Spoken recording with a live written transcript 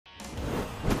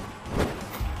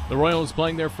The Royals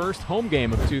playing their first home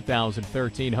game of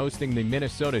 2013, hosting the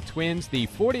Minnesota Twins, the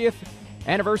 40th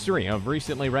anniversary of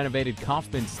recently renovated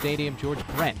Kauffman Stadium. George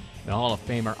Brett, the Hall of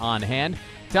Famer, on hand.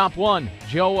 Top one,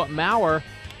 Joe Mauer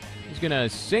is going to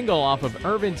single off of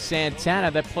Ervin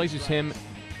Santana. That places him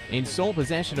in sole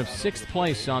possession of 6th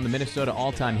place on the Minnesota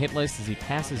all-time hit list as he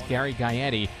passes Gary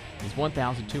Gaetti, his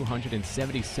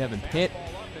 1,277th hit.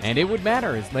 And it would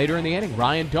matter as later in the inning,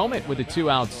 Ryan Domit with a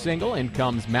 2-out single. In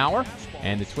comes Mauer,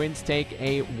 and the Twins take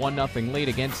a 1-0 lead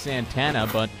against Santana,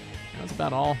 but that's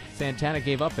about all Santana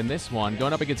gave up in this one.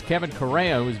 Going up against Kevin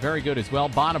Correa, who's very good as well.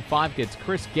 Bottom 5 gets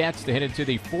Chris Getz to hit into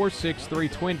the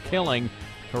 4-6-3 twin killing.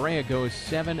 Correa goes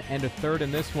 7 1/3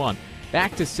 in this one.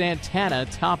 Back to Santana,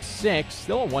 top 6,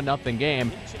 still a 1-0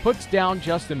 game. Puts down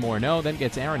Justin Morneau, then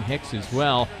gets Aaron Hicks as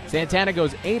well. Santana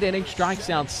goes 8 innings, strikes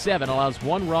out 7, allows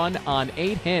 1 run on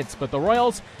 8 hits. But the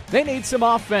Royals, they need some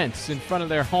offense in front of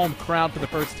their home crowd for the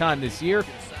first time this year.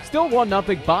 Still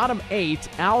 1-0, bottom 8.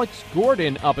 Alex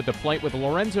Gordon up at the plate with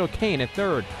Lorenzo Cain at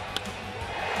third.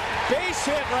 Base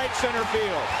hit right center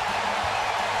field.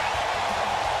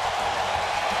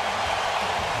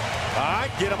 All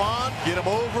right, get him on, get him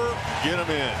over, get him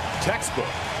in. Textbook.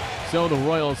 So the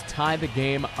Royals tie the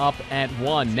game up at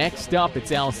 1. Next up, it's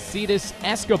Alcides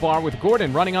Escobar with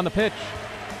Gordon running on the pitch.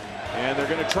 And they're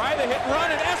going to try the hit and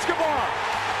run, and Escobar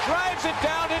drives it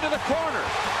down into the corner.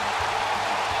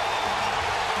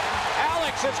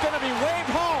 Alex, it's going to be waved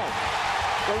home.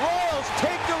 The Royals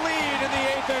take the lead in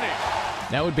the 8th inning.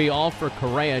 That would be all for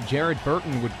Correa. Jared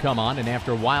Burton would come on, and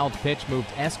after a wild pitch, moved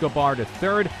Escobar to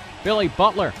third. Billy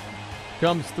Butler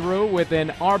comes through with an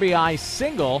RBI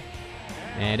single,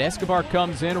 and Escobar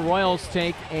comes in. Royals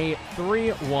take a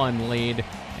 3-1 lead,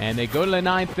 and they go to the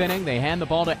 9th inning. They hand the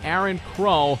ball to Aaron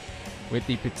Crow with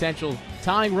the potential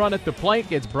tying run at the plate.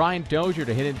 Gets Brian Dozier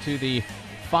to hit into the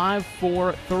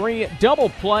 5-4-3 double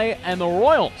play, and the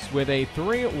Royals with a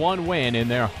 3-1 win in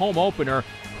their home opener.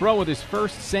 Crow with his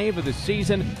first save of the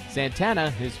season. Santana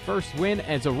his first win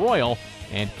as a Royal,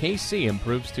 and KC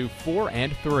improves to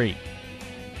 4-3.